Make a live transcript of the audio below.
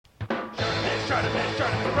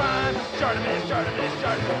ShartimusPrime,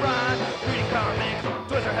 ShartimusPrime. Reading comics,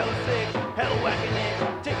 toys are hella sick, hella whacking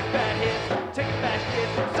it. Taking bad hits, taking bad shit.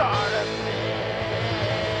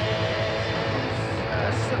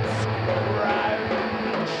 Subscribe.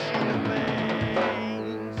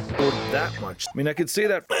 Or that much. I mean, I could say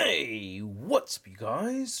that. Hey, what's up, you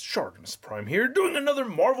guys? ShartimusPrime here, doing another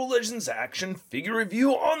Marvel Legends action figure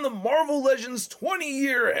review on the Marvel Legends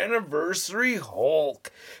 20-year anniversary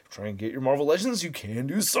Hulk. Try and get your Marvel Legends, you can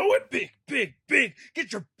do so at Big.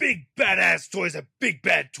 Get your big badass toys at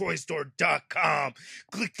BigBadToyStore.com.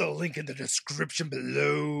 Click the link in the description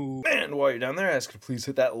below. And while you're down there, I ask you to please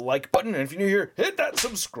hit that like button. And if you're new here, hit that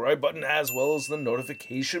subscribe button as well as the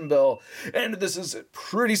notification bell. And this is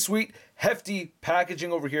pretty sweet, hefty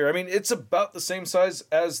packaging over here. I mean, it's about the same size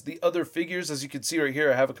as the other figures. As you can see right here,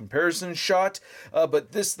 I have a comparison shot.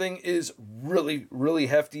 But this thing is really, really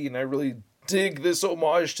hefty, and I really dig this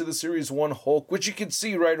homage to the Series 1 Hulk, which you can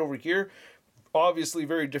see right over here. Obviously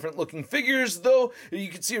very different looking figures, though. You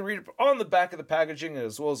can see a read on the back of the packaging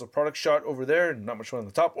as well as a product shot over there, and not much on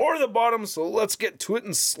the top or the bottom. So let's get to it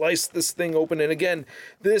and slice this thing open. And again,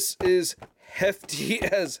 this is hefty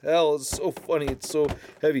as hell. It's so funny, it's so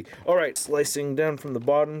heavy. All right, slicing down from the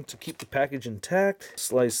bottom to keep the package intact.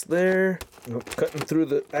 Slice there. Cutting through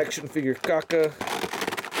the action figure caca.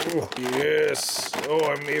 Oh, yes. Oh,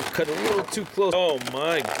 I may have cut a little too close. Oh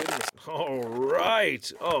my goodness. All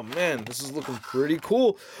right. Oh man, this is looking pretty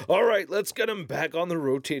cool. All right, let's get him back on the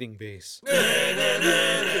rotating base.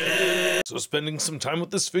 So spending some time with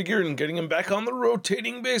this figure and getting him back on the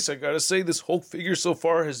rotating base, I gotta say this Hulk figure so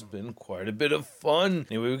far has been quite a bit of fun.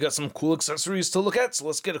 Anyway, we got some cool accessories to look at, so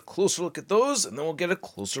let's get a closer look at those, and then we'll get a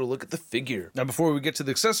closer look at the figure. Now, before we get to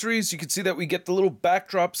the accessories, you can see that we get the little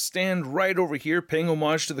backdrop stand right over here, paying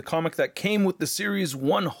homage to the comic that came with the Series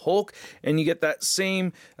 1 Hulk, and you get that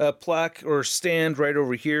same plaque or stand right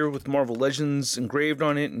over here with Marvel Legends engraved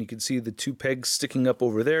on it, and you can see the two pegs sticking up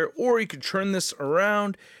over there, or you could turn this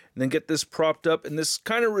around and then get this propped up, and this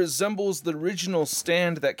kind of resembles the original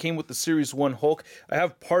stand that came with the Series 1 Hulk. I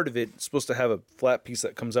have part of it. It's supposed to have a flat piece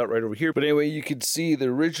that comes out right over here, but anyway, you can see the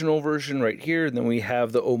original version right here, and then we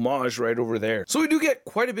have the homage right over there. So we do get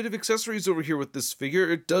quite a bit of accessories over here with this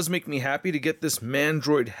figure. It does make me happy to get this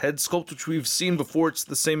Mandroid head sculpt, which we've seen before. It's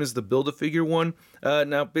the same as the Build-A-Figure one.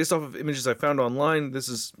 Now, based off of images I found online, this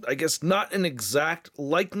is, I guess, not an exact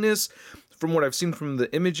likeness from what I've seen from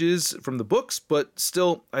the images from the books, but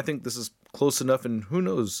still, I think this is close enough, and who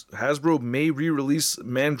knows, Hasbro may re-release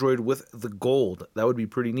Mandroid with the gold. That would be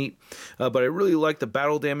pretty neat. But I really like the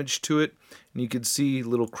battle damage to it, and you can see a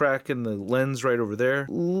little crack in the lens right over there.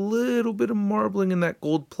 Little bit of marbling in that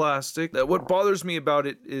gold plastic. What bothers me about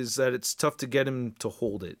it is that it's tough to get him to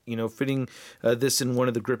hold it. You know, fitting this in one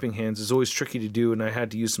of the gripping hands is always tricky to do, and I had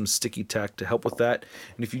to use some sticky tack to help with that.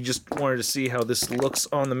 And if you just wanted to see how this looks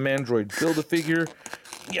on the Mandroid Build-A-Figure,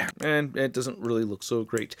 yeah, and it doesn't really look so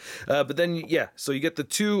great. But then, yeah, so you get the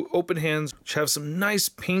two open hands, which have some nice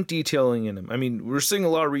paint detailing in them. I mean, we're seeing a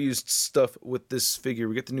lot of reused stuff with this figure.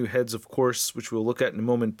 We get the new heads, of course, which we'll look at in a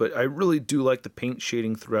moment, but I really do like the paint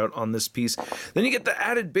shading throughout on this piece. Then you get the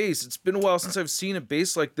added base. It's been a while since I've seen a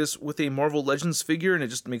base like this with a Marvel Legends figure, and it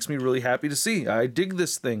just makes me really happy to see. I dig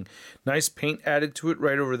this thing. Nice paint added to it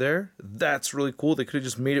right over there. That's really cool. They could have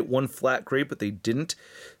just made it one flat gray, but they didn't.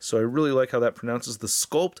 So I really like how that pronounces the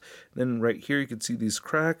sculpt. Then right here you can see these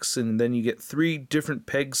cracks, and then you get three different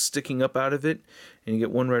pegs sticking up out of it, and you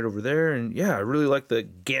get one right over there. And yeah, I really like the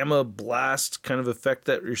gamma blast kind of effect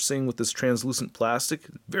that you're seeing with this translucent plastic.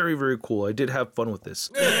 Very, very cool. I did have fun with this.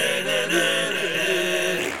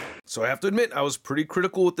 So I have to admit, I was pretty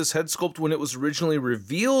critical with this head sculpt when it was originally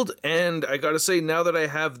revealed, and I gotta say, now that I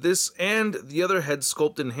have this and the other head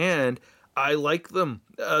sculpt in hand, I like them.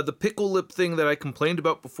 The pickle lip thing that I complained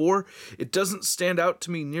about before, it doesn't stand out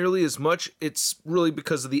to me nearly as much. It's really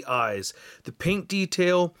because of the eyes. The paint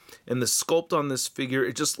detail and the sculpt on this figure,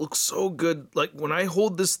 it just looks so good. Like when I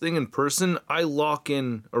hold this thing in person, I lock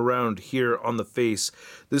in around here on the face.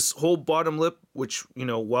 This whole bottom lip, which, you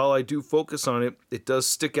know, while I do focus on it, it does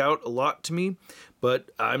stick out a lot to me,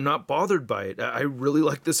 but I'm not bothered by it. I really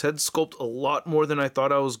like this head sculpt a lot more than I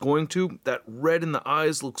thought I was going to. That red in the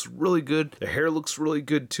eyes looks really good. The hair looks really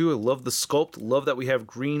good too. I love the sculpt. Love that we have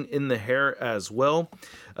green in the hair as well.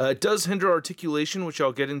 It does hinder articulation, which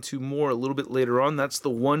I'll get into more a little bit later on. That's the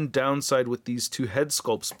one downside with these two head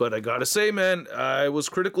sculpts. But I gotta say, man, I was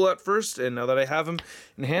critical at first, and now that I have them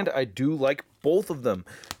in hand, I do like both of them.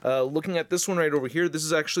 Looking at this one right over here, this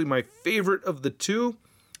is actually my favorite of the two.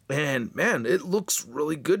 And man, it looks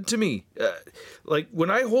really good to me. Like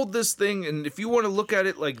when I hold this thing, and if you want to look at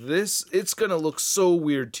it like this, it's gonna look so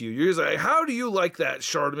weird to you. You're like, how do you like that,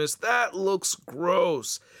 Shartimus? That looks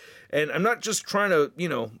gross. And I'm not just trying to,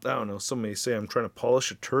 I don't know, some may say I'm trying to polish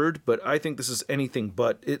a turd, but I think this is anything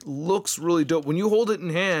but. It looks really dope. When you hold it in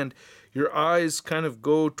hand, your eyes kind of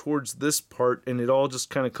go towards this part, and it all just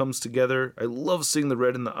kind of comes together. I love seeing the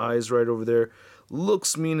red in the eyes right over there.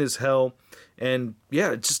 Looks mean as hell. And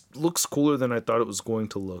yeah, it just looks cooler than I thought it was going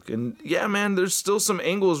to look. And yeah, man, there's still some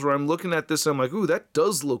angles where I'm looking at this and I'm like, ooh, that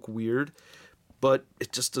does look weird. But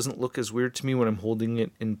it just doesn't look as weird to me when I'm holding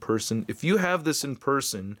it in person. If you have this in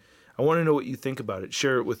person, I want to know what you think about it.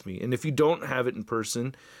 Share it with me. And if you don't have it in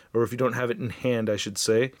person, or if you don't have it in hand, I should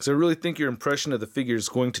say, because I really think your impression of the figure is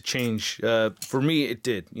going to change. For me, it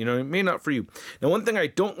did. It may not for you. Now, one thing I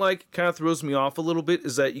don't like, kind of throws me off a little bit,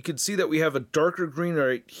 is that you can see that we have a darker green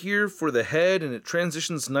right here for the head, and it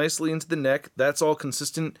transitions nicely into the neck. That's all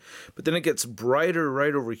consistent. But then it gets brighter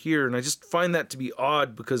right over here, and I just find that to be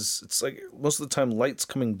odd because it's like most of the time light's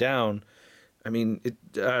coming down. I mean,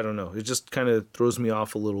 I don't know. It just kind of throws me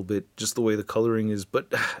off a little bit, just the way the coloring is.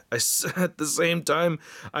 But at the same time,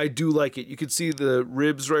 I do like it. You can see the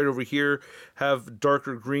ribs right over here have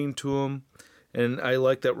darker green to them. And I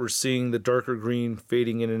like that we're seeing the darker green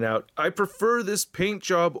fading in and out. I prefer this paint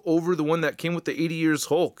job over the one that came with the 80 Years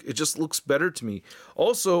Hulk. It just looks better to me.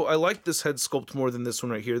 Also, I like this head sculpt more than this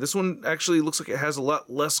one right here. This one actually looks like it has a lot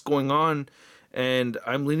less going on. And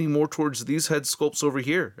I'm leaning more towards these head sculpts over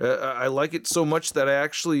here. I like it so much that I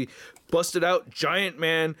actually busted out Giant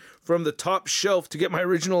Man from the top shelf to get my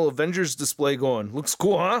original Avengers display going. Looks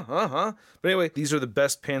cool, huh? But anyway, these are the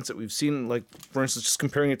best pants that we've seen. Like, for instance, just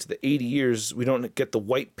comparing it to the 80 years, we don't get the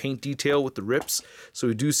white paint detail with the rips. So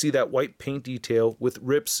we do see that white paint detail with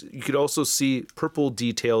rips. You could also see purple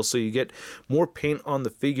detail, so you get more paint on the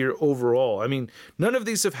figure overall. I mean, none of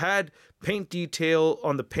these have had paint detail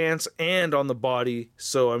on the pants and on the body,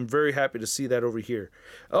 so I'm very happy to see that over here.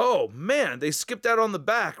 Oh man, they skipped out on the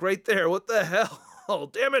back right there. What the hell?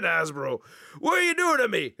 Oh, damn it, Hasbro. What are you doing to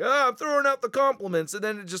me? I'm throwing out the compliments, and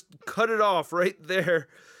then it just cut it off right there.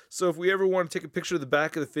 So if we ever want to take a picture of the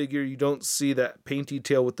back of the figure, you don't see that paint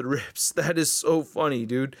detail with the rips. That is so funny,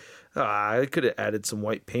 dude. I could have added some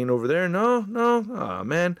white paint over there. No. Aw,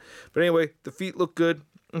 man. But anyway, the feet look good.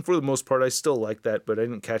 And for the most part, I still like that, but I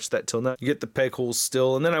didn't catch that till now. You get the peg holes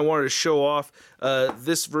still. And then I wanted to show off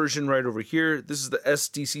this version right over here. This is the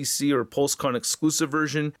SDCC or PulseCon exclusive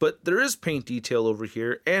version, but there is paint detail over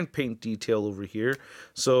here and paint detail over here.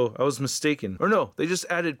 So I was mistaken. Or no, they just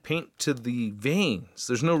added paint to the veins.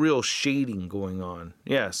 There's no real shading going on.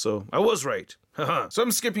 Yeah, so I was right. So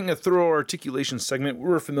I'm skipping a thorough articulation segment.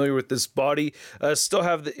 We're familiar with this body. Still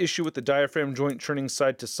have the issue with the diaphragm joint turning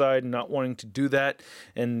side to side and not wanting to do that.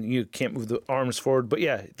 And you can't move the arms forward. But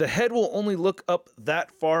yeah, the head will only look up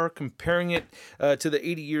that far. Comparing it to the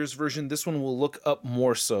 80 years version, this one will look up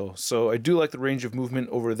more so. So I do like the range of movement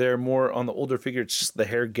over there more on the older figure. It's just the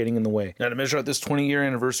hair getting in the way. Now to measure out this 20-year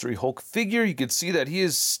anniversary Hulk figure, you can see that he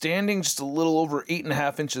is standing just a little over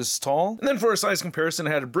 8.5 inches tall. And then for a size comparison,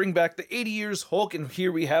 I had to bring back the 80 years Hulk, and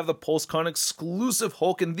here we have the PulseCon exclusive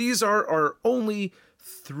Hulk, and these are our only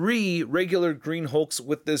 3 regular green Hulks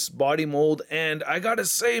with this body mold, and I gotta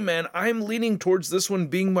say, man, I'm leaning towards this one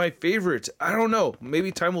being my favorite. I don't know,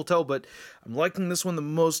 maybe time will tell, but I'm liking this one the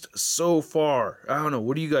most so far. I don't know,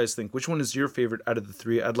 what do you guys think? Which one is your favorite out of the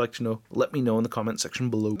 3? I'd like to know. Let me know in the comment section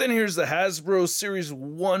below. Then here's the Hasbro Series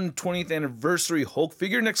 1 20th Anniversary Hulk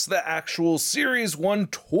figure next to the actual Series 1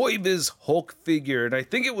 Toybiz Hulk figure, and I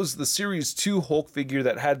think it was the Series 2 Hulk figure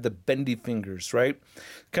that had the bendy fingers, right?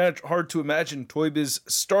 Kind of hard to imagine. Toybiz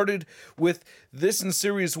started with this in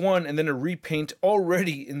Series 1 and then a repaint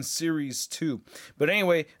already in Series 2. But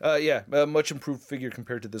anyway, yeah, a much improved figure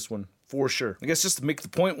compared to this one. For sure. I guess just to make the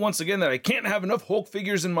point once again that I can't have enough Hulk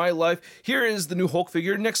figures in my life, here is the new Hulk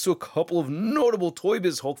figure next to a couple of notable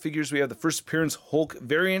Toybiz Hulk figures. We have the first appearance Hulk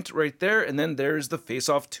variant right there, and then there's the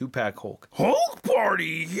face-off 2-pack Hulk. Hulk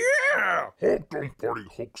party, yeah! Hulk don't party,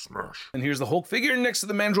 Hulk smash. And here's the Hulk figure next to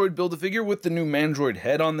the Mandroid Build-A-Figure with the new Mandroid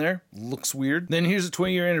head on there. Looks weird. Then here's a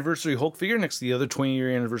 20-year anniversary Hulk figure next to the other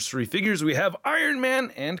 20-year anniversary figures. We have Iron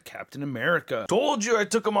Man and Captain America. Told you I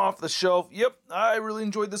took them off the shelf. Yep, I really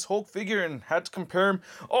enjoyed this Hulk figure and had to compare him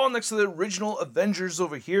all next to the original Avengers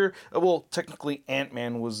over here. Well, technically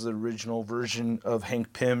Ant-Man was the original version of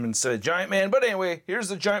Hank Pym instead of Giant Man, but anyway, here's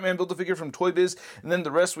the Giant Man Build-A-Figure from Toybiz, and then the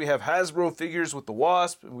rest we have Hasbro figures with the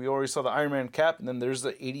Wasp, we already saw the Iron Man cap, and then there's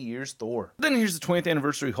the 80 years Thor. Then here's the 20th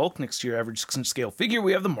anniversary Hulk next to your average 6-inch scale figure.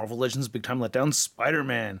 We have the Marvel Legends Big Time Letdown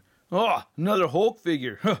Spider-Man. Oh, another Hulk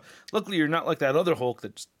figure. Huh. Luckily, you're not like that other Hulk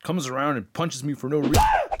that just comes around and punches me for no reason.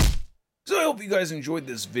 So I hope you guys enjoyed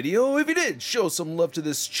this video. If you did, show some love to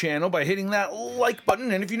this channel by hitting that like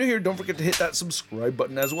button. And if you're new here, don't forget to hit that subscribe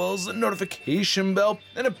button as well as the notification bell.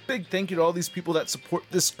 And a big thank you to all these people that support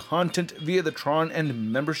this content via the Tron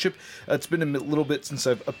and membership. It's been a little bit since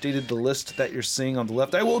I've updated the list that you're seeing on the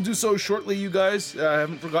left. I will do so shortly, you guys. I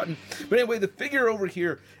haven't forgotten. But anyway, the figure over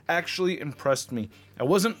here actually impressed me. I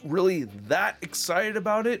wasn't really that excited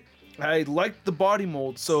about it. I liked the body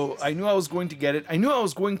mold, so I knew I was going to get it. I knew I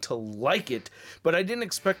was going to like it, but I didn't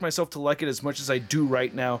expect myself to like it as much as I do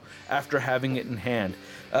right now after having it in hand.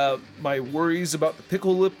 My worries about the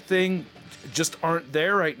pickle lip thing just aren't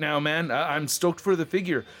there right now, man. I'm stoked for the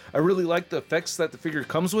figure. I really like the effects that the figure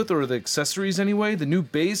comes with, or the accessories anyway. The new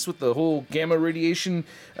base with the whole gamma radiation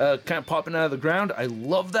kind of popping out of the ground. I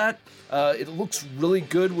love that. It looks really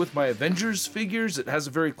good with my Avengers figures. It has a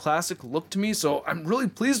very classic look to me, so I'm really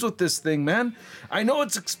pleased with this thing, man. I know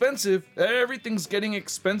it's expensive. Everything's getting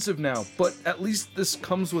expensive now, but at least this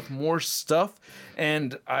comes with more stuff,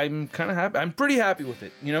 and I'm kind of happy. I'm pretty happy with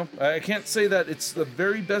it, you know? I can't say that it's the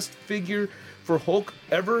very best figure for Hulk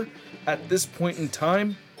ever at this point in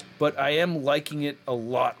time, but I am liking it a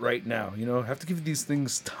lot right now. You know, I have to give these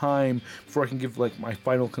things time before I can give like my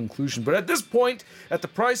final conclusion. But at this point, at the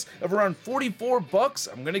price of around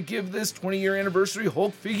 $44, I'm gonna give this 20-year anniversary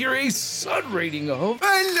Hulk figure a Sun rating of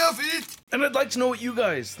I love it! And I'd like to know what you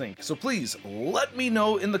guys think. So please let me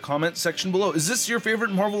know in the comment section below. Is this your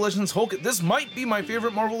favorite Marvel Legends Hulk? This might be my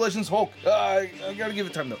favorite Marvel Legends Hulk. I gotta give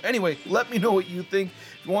it time though. Anyway, let me know what you think.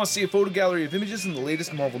 If you want to see a photo gallery of images and the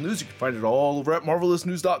latest Marvel news, you can find it all over at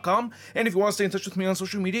marvelousnews.com. And if you want to stay in touch with me on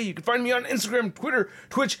social media, you can find me on Instagram, Twitter,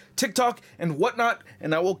 Twitch, TikTok, and whatnot.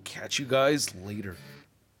 And I will catch you guys later.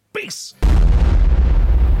 Peace!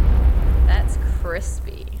 That's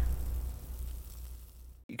crispy.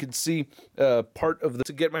 You can see part of the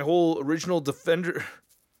to get my whole original Defender.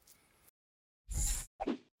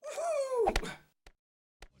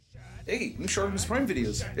 Hey, new ShartimusPrime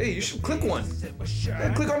videos. Hey, you should click one.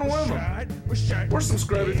 Yeah, click on one of them. Or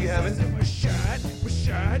subscribe if you haven't. Your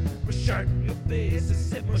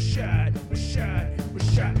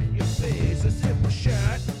face,